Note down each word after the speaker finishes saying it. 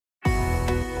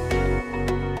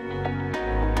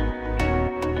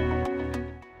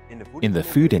In the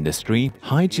food industry,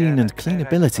 hygiene and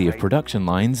cleanability of production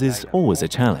lines is always a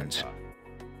challenge.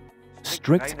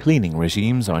 Strict cleaning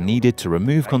regimes are needed to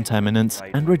remove contaminants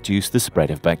and reduce the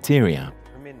spread of bacteria.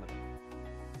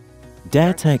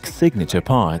 Dertec Signature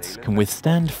parts can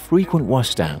withstand frequent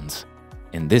washdowns.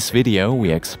 In this video,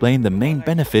 we explain the main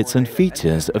benefits and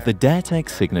features of the Dertec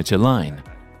Signature Line.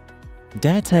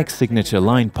 Dertec Signature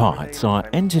Line parts are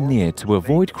engineered to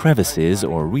avoid crevices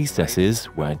or recesses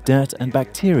where dirt and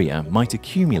bacteria might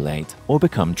accumulate or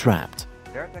become trapped.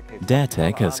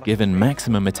 Dertec has given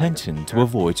maximum attention to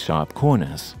avoid sharp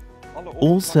corners.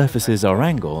 All surfaces are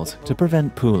angled to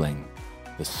prevent pooling.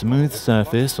 The smooth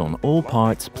surface on all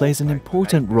parts plays an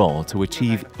important role to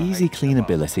achieve easy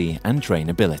cleanability and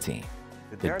drainability.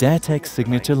 The Dertec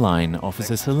Signature Line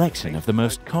offers a selection of the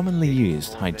most commonly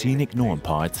used hygienic norm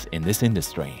parts in this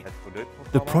industry.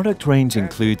 The product range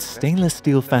includes stainless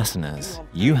steel fasteners,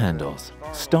 U-handles,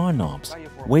 star knobs,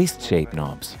 waist-shape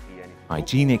knobs,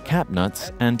 hygienic cap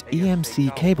nuts, and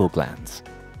EMC cable glands.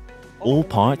 All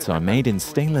parts are made in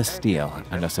stainless steel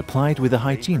and are supplied with a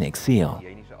hygienic seal.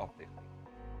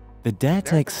 The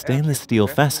Dertec stainless steel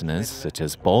fasteners, such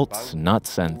as bolts,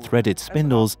 nuts, and threaded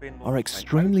spindles, are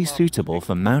extremely suitable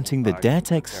for mounting the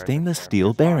Dertec stainless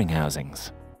steel bearing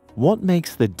housings. What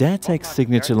makes the Dertec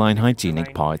Signature Line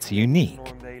hygienic parts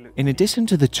unique? In addition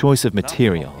to the choice of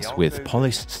materials with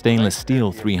polished stainless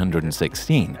steel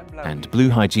 316 and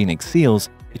blue hygienic seals,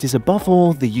 it is above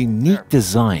all the unique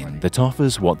design that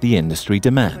offers what the industry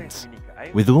demands.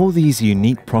 With all these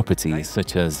unique properties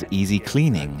such as easy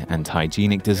cleaning and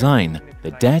hygienic design,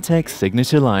 the Dertec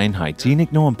Signature Line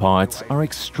hygienic norm parts are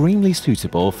extremely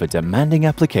suitable for demanding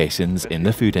applications in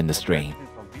the food industry.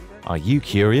 Are you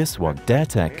curious what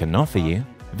Dertec can offer you?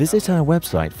 Visit our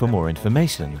website for more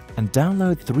information and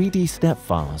download 3D step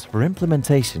files for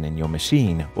implementation in your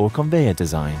machine or conveyor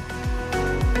design.